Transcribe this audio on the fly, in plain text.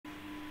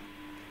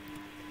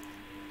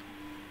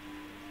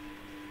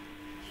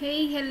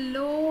Hey,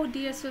 hello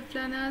dear Swift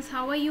learners,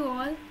 how are you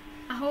all?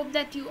 I hope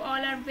that you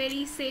all are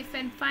very safe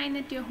and fine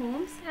at your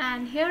homes,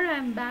 and here I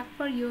am back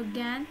for you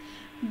again,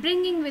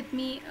 bringing with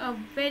me a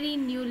very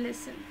new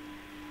lesson.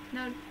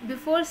 Now,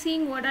 before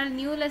seeing what our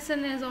new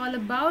lesson is all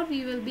about,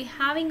 we will be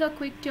having a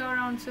quick tour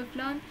on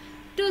Swiflearn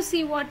to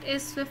see what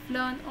is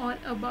Swiflearn all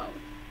about.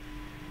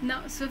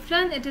 Now,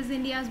 Swiflearn, it is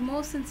India's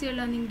most sincere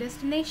learning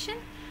destination,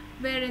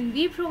 wherein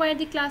we provide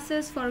the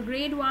classes for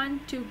grade 1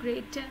 to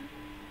grade 10.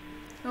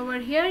 Over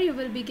here you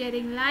will be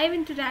getting live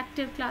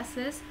interactive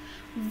classes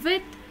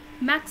with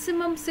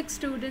maximum 6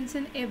 students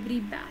in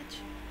every batch.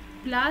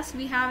 Plus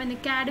we have an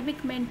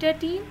academic mentor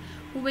team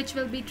which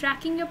will be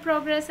tracking your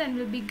progress and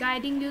will be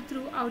guiding you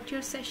throughout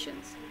your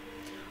sessions.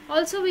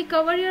 Also we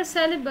cover your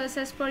syllabus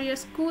as per your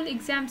school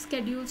exam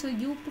schedule, so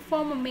you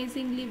perform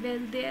amazingly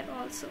well there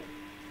also.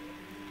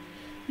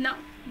 Now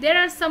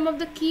there are some of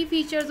the key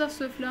features of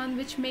Swiflearn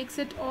which makes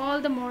it all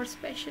the more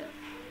special.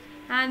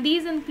 And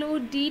these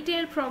include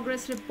detailed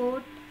progress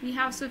report, we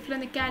have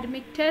Swiflearn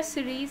academic test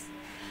series,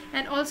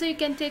 and also you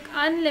can take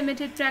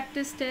unlimited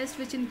practice tests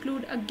which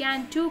include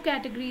again 2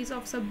 categories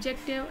of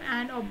subjective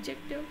and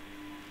objective.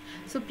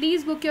 So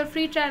please book your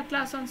free trial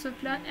class on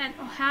Swiflearn and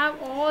have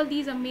all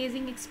these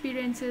amazing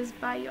experiences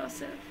by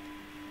yourself.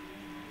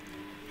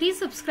 Please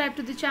subscribe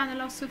to the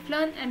channel of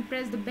Swiflearn and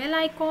press the bell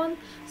icon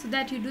so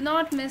that you do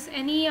not miss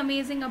any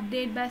amazing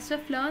update by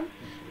Swiflearn,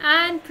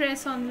 and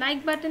press on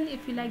like button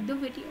if you like the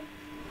video.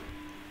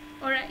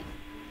 Alright,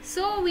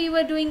 so we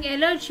were doing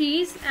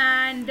allergies,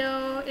 and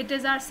it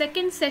is our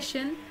second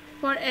session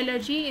for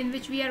allergy, in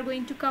which we are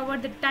going to cover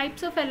the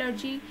types of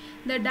allergy,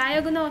 the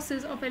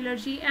diagnosis of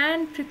allergy,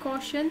 and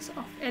precautions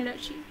of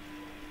allergy.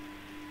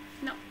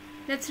 Now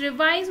let's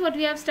revise what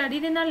we have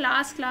studied in our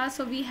last class.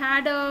 So we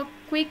had a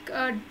quick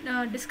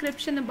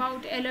description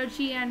about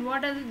allergy and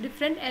what are the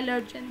different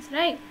allergens,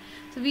 right?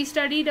 So we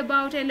studied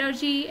about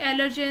allergy,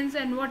 allergens,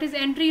 and what is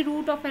entry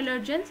route of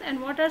allergens,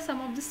 and what are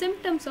some of the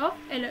symptoms of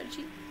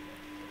allergy.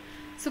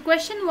 So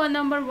question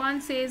number 1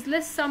 says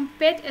list some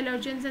pet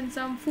allergens and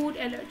some food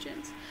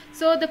allergens.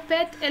 So the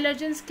pet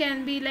allergens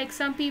can be like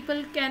some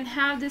people can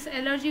have this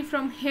allergy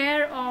from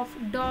hair of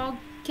dog,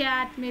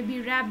 cat, maybe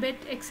rabbit,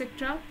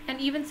 etc.,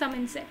 and even some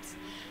insects.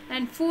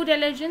 And food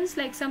allergens,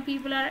 like some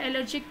people are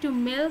allergic to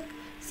milk,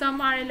 some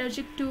are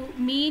allergic to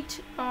meat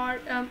or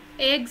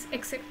eggs,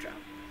 etc.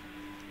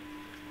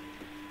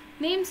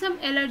 Name some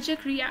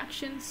allergic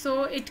reactions.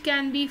 So it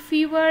can be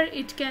fever,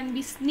 it can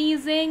be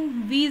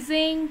sneezing,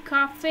 wheezing,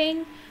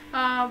 coughing,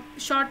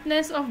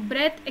 shortness of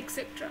breath,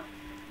 etc.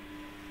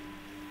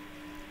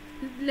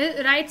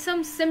 Write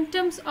some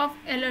symptoms of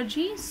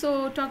allergy.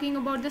 So talking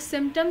about the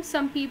symptoms,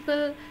 some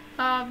people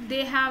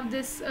they have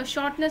this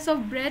shortness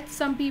of breath,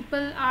 some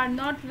people are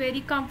not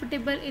very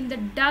comfortable in the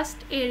dust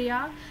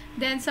area,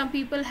 then some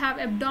people have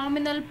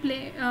abdominal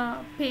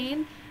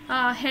pain,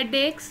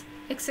 headaches,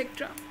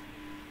 etc.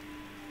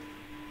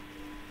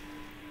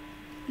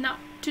 Now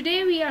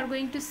today we are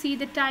going to see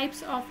the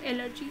types of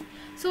allergy.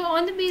 So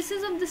on the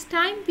basis of this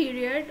time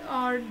period,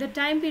 or the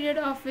time period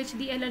of which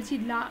the allergy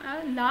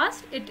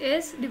lasts, it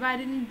is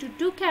divided into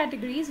 2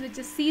 categories, which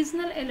is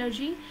seasonal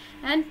allergy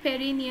and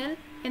perennial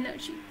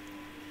allergy.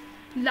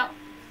 Now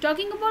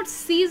talking about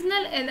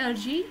seasonal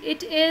allergy,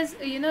 it is,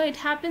 it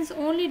happens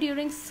only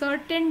during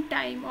certain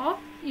time of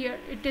year.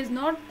 It is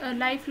not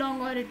lifelong,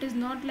 or it is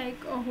not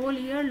like a whole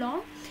year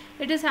long.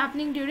 It is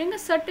happening during a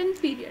certain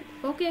period.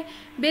 Okay,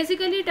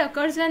 basically it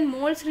occurs when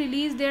molds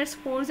release their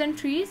spores and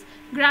trees,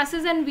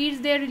 grasses and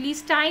weeds, they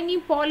release tiny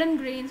pollen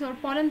grains or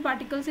pollen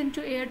particles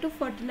into air to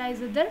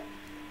fertilize other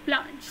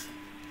plants.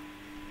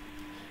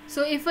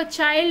 So if a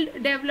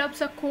child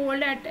develops a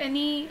cold at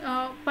any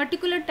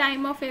particular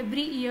time of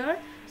every year,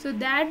 so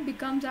that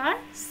becomes our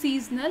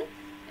seasonal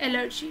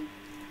allergy.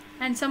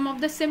 And some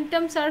of the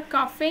symptoms are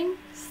coughing,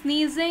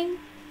 sneezing,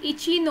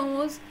 itchy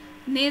nose,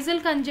 nasal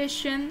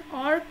congestion,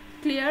 or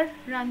clear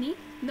runny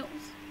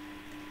nose.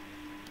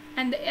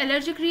 And the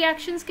allergic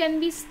reactions can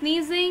be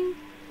sneezing,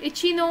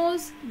 itchy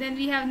nose, then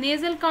we have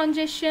nasal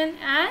congestion,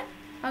 and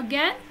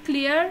again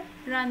clear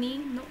runny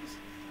nose.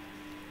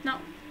 Now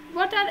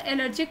what are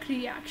allergic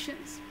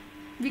reactions?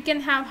 We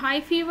can have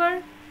high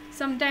fever,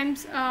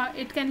 sometimes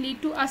it can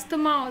lead to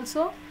asthma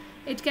also,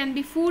 it can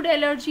be food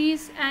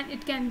allergies, and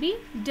it can be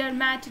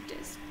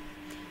dermatitis.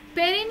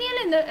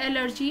 Perennial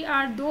allergy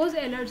are those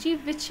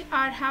allergies which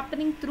are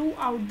happening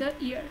throughout the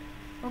year.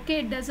 Okay,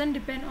 it doesn't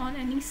depend on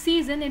any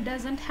season, it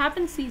doesn't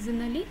happen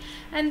seasonally,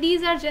 and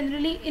these are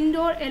generally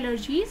indoor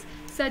allergies,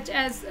 such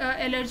as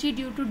allergy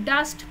due to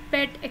dust,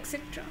 pet,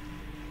 etc.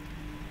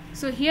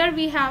 So here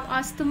we have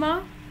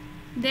asthma,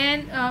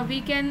 then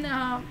we can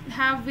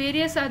have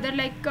various other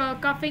like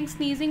coughing,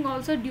 sneezing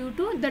also due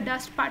to the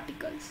dust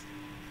particles.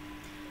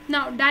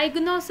 Now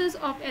diagnosis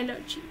of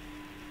allergy.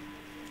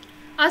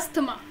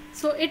 Asthma,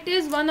 so it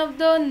is one of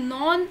the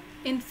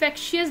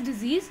non-infectious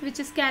disease which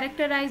is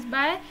characterized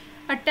by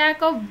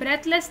attack of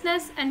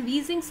breathlessness and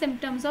wheezing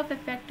symptoms of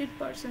affected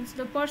persons.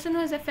 The person who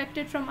is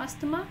affected from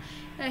asthma,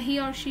 he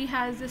or she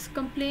has this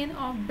complaint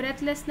of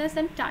breathlessness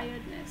and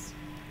tiredness.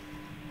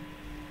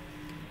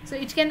 So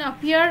it can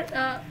appear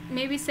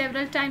maybe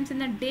several times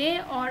in a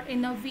day or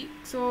in a week.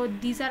 So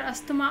these are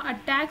asthma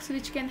attacks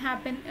which can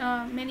happen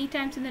many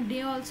times in a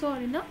day also or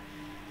in a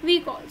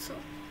week also.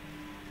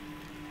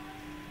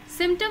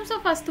 Symptoms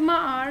of asthma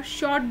are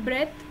short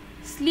breath,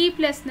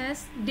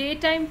 sleeplessness,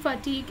 daytime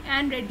fatigue,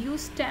 and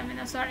reduced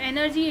stamina. So our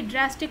energy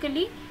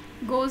drastically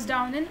goes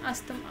down in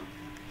asthma.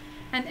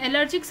 And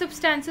allergic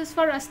substances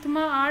for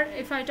asthma are,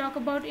 if I talk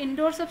about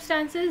indoor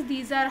substances,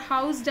 these are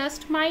house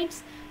dust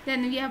mites,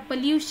 then we have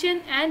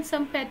pollution and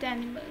some pet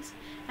animals.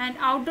 And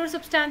outdoor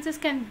substances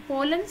can be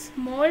pollens,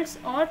 molds,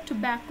 or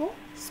tobacco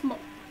smoke.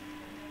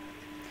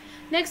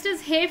 Next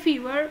is hay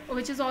fever,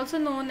 which is also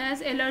known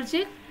as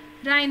allergic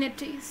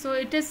rhinitis. So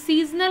it is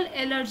seasonal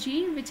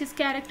allergy which is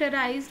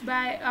characterized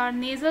by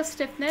nasal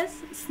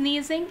stiffness,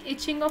 sneezing,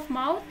 itching of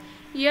mouth,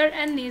 ear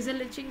and nasal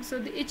itching. So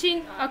the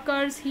itching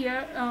occurs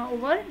here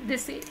over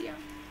this area.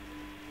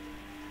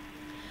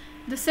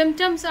 The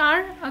symptoms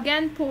are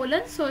again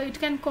pollen, so it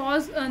can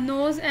cause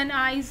nose and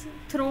eyes,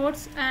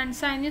 throats and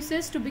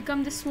sinuses to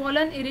become the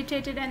swollen,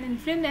 irritated and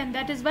inflamed, and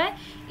that is why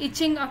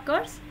itching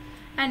occurs.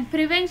 And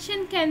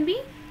prevention can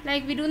be,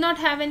 like, we do not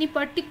have any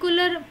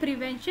particular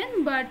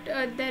prevention, but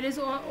there is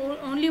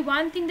only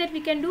one thing that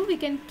we can do. We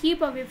can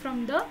keep away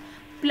from the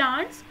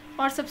plants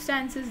or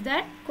substances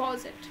that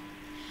cause it.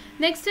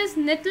 Next is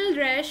nittle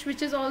rash,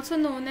 which is also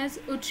known as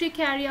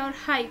urticaria or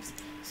hives.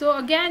 So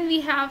again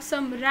we have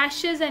some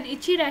rashes and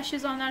itchy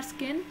rashes on our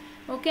skin,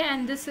 okay,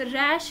 and this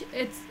rash,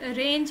 its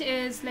range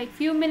is like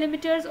few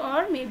millimeters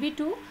or maybe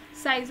to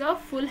size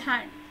of full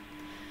hand.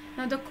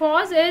 Now the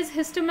cause is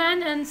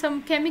histamine and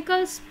some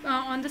chemicals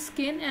on the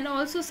skin, and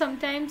also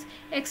sometimes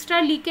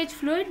extra leakage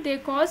fluid, they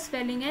cause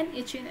swelling and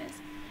itchiness.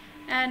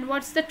 And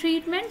what's the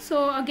treatment?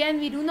 So again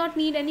we do not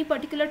need any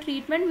particular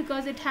treatment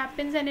because it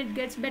happens and it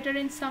gets better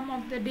in some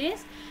of the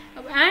days,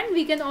 and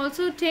we can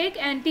also take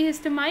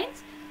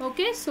antihistamines,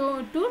 okay,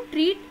 so to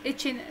treat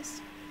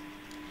itchiness.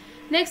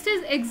 Next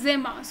is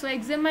eczema. So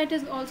eczema, it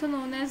is also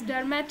known as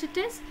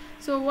dermatitis.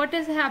 So what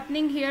is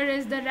happening here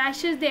is the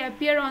rashes, they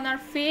appear on our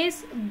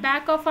face,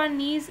 back of our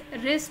knees,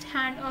 wrist,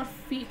 hand or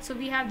feet. So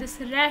we have this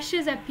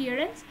rashes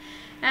appearance,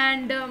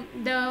 and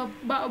the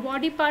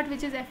body part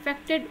which is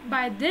affected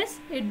by this,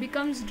 it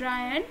becomes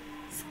dry and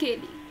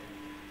scaly.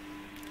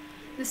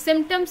 The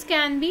symptoms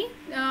can be,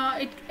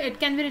 it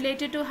can be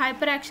related to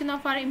hyperaction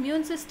of our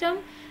immune system,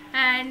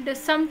 and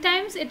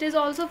sometimes it is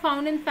also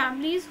found in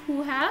families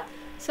who have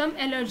some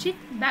allergic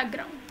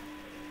background.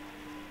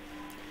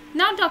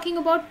 Now talking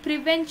about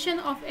prevention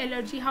of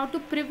allergy, how to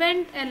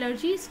prevent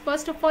allergies.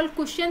 First of all,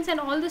 cushions and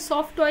all the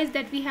soft toys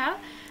that we have,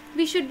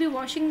 we should be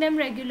washing them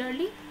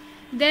regularly.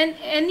 Then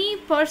any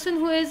person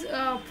who is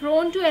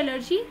prone to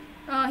allergy,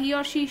 he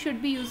or she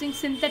should be using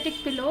synthetic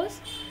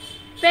pillows.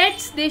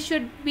 Pets, they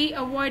should be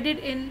avoided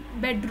in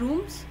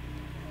bedrooms.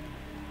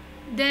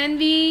 Then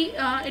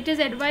it is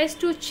advised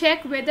to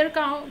check weather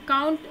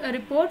count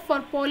report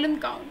for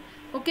pollen count.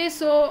 Okay,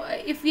 so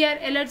if we are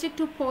allergic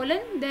to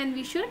pollen, then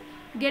we should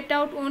get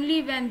out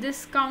only when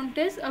this count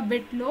is a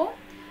bit low.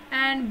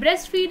 And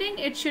breastfeeding,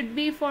 it should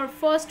be for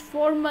first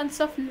 4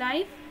 months of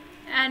life,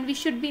 and we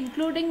should be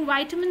including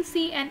vitamin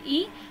C and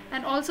E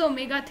and also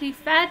omega-3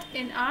 fat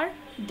in our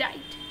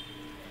diet.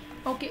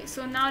 Okay,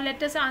 so now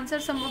let us answer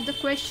some of the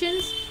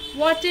questions.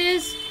 What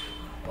is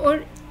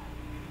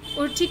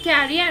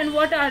urticaria and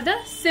what are the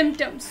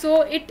symptoms?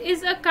 So it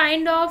is a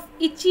kind of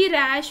itchy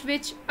rash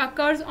which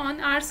occurs on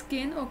our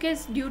skin, okay,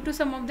 due to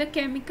some of the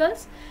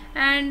chemicals,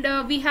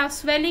 and we have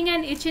swelling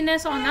and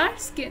itchiness on our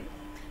skin.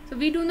 So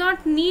we do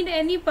not need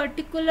any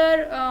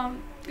particular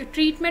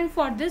treatment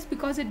for this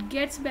because it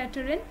gets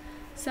better in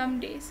some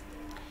days.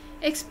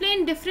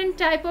 Explain different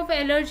type of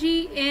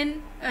allergy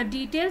in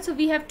detail. So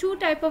we have two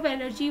type of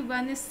allergy,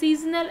 one is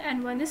seasonal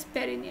and one is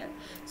perennial.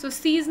 So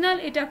seasonal,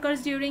 it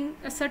occurs during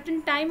a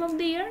certain time of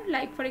the year,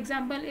 like for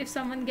example if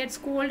someone gets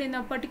cold in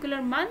a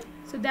particular month,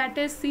 so that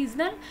is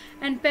seasonal.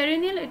 And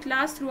perennial, it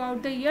lasts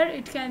throughout the year.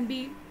 It can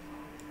be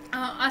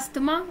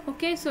asthma,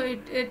 okay, so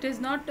it is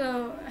not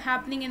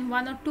happening in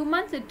 1 or 2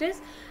 months, it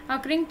is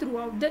occurring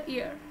throughout the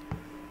year.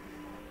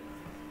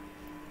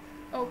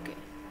 Okay.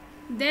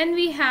 Then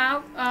we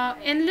have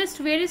enlist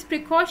various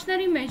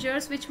precautionary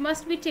measures which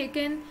must be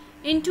taken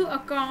into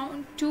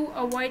account to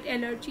avoid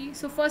allergy.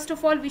 So first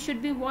of all, we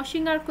should be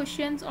washing our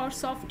cushions or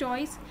soft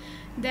toys.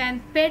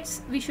 Then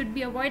pets, we should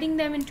be avoiding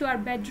them into our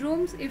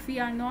bedrooms if we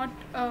are not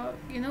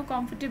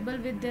comfortable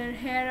with their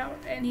hair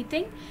or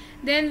anything.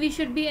 Then we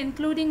should be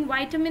including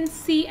vitamin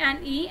C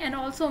and E and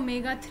also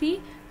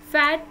omega-3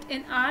 fat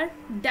in our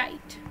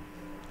diet.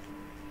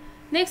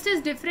 Next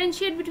is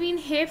differentiate between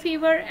hay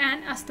fever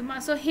and asthma.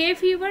 So hay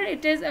fever,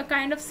 it is a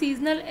kind of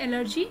seasonal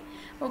allergy,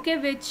 okay,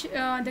 which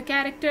the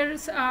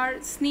characters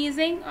are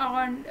sneezing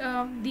or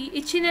the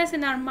itchiness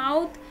in our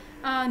mouth,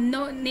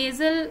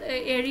 nasal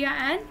area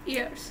and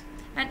ears.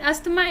 And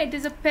asthma, it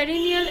is a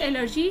perennial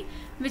allergy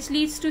which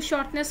leads to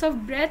shortness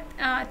of breath,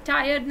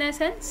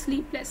 tiredness and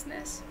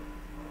sleeplessness.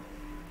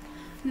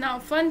 Now,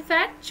 fun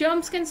fact,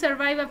 germs can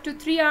survive up to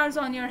 3 hours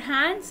on your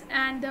hands,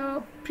 and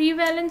the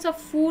prevalence of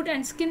food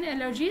and skin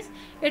allergies,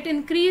 it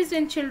increased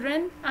in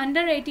children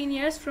under 18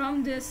 years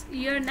from this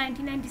year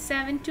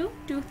 1997 to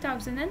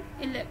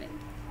 2011.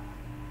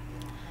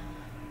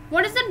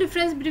 What is the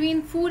difference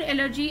between food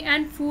allergy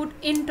and food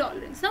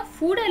intolerance? Now,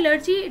 food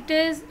allergy,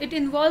 it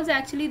involves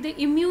actually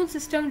the immune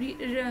system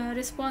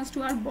response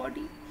to our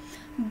body.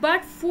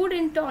 But food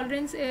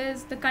intolerance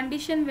is the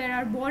condition where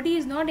our body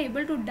is not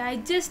able to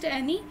digest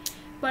any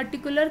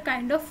particular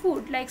kind of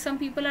food. Like some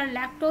people are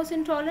lactose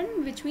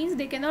intolerant, which means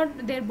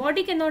their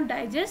body cannot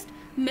digest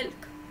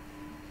milk.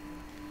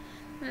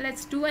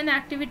 Let's do an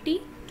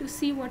activity to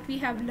see what we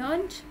have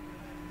learned.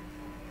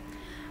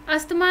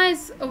 Asthma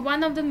is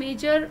one of the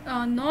major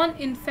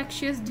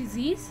non-infectious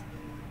disease.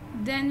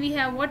 Then we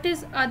have, what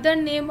is other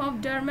name of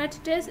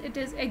dermatitis? It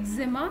is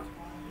eczema.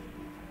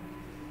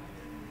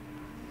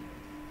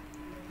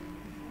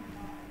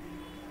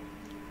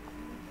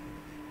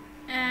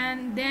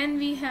 And then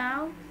we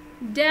have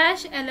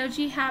dash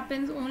allergy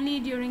happens only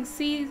during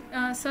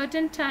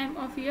certain time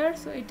of year,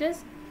 so it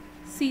is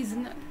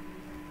seasonal.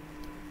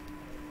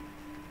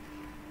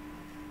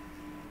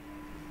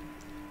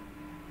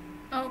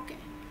 Okay.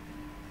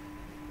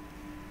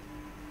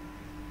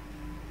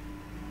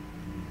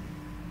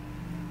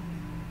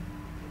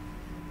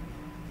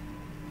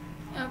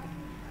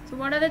 So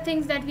what are the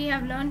things that we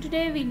have learned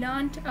today? We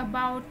learned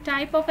about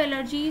type of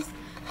allergies,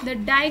 the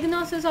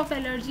diagnosis of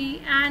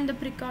allergy, and the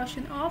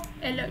precaution of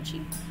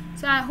allergy.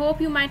 So I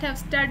hope you might have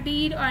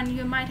studied and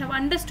you might have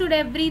understood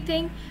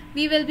everything.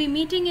 We will be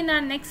meeting in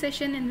our next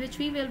session, in which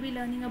we will be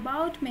learning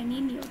about many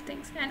new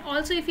things. And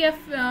also, if you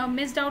have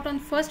missed out on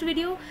first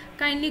video,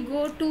 kindly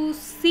go to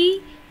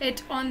see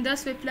it on the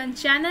Swiflearn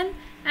channel,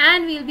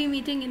 and we'll be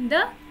meeting in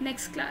the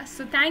next class.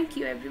 So thank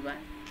you everyone.